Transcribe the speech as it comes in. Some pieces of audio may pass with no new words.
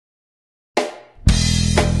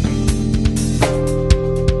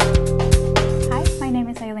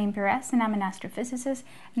Pirez, and I'm an astrophysicist,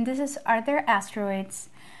 and this is, are there asteroids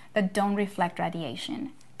that don't reflect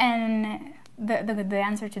radiation? And the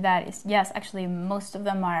answer to that is yes. Actually, most of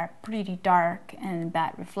them are pretty dark and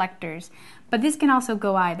bad reflectors, but this can also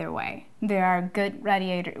go either way. There are good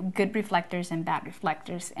reflectors and bad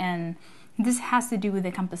reflectors, and this has to do with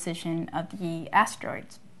the composition of the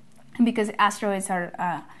asteroids. And because asteroids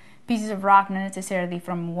are pieces of rock not necessarily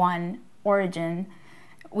from one origin,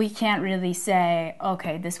 we can't really say,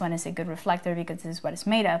 okay, this one is a good reflector because this is what it's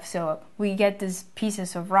made of. So we get these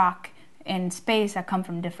pieces of rock in space that come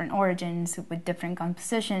from different origins with different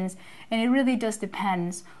compositions, and it really just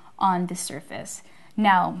depends on the surface.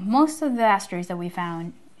 Now, most of the asteroids that we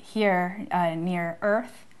found here near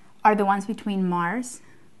Earth are the ones between Mars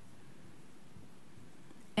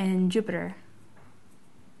and Jupiter,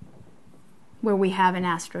 where we have an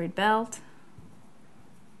asteroid belt.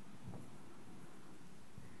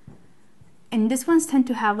 And these ones tend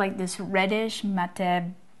to have like this reddish,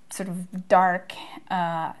 matte, sort of dark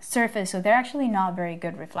surface, so they're actually not very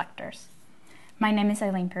good reflectors. My name is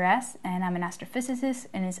Eylene Pirez, and I'm an astrophysicist,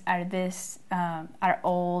 and are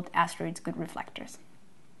old asteroids good reflectors?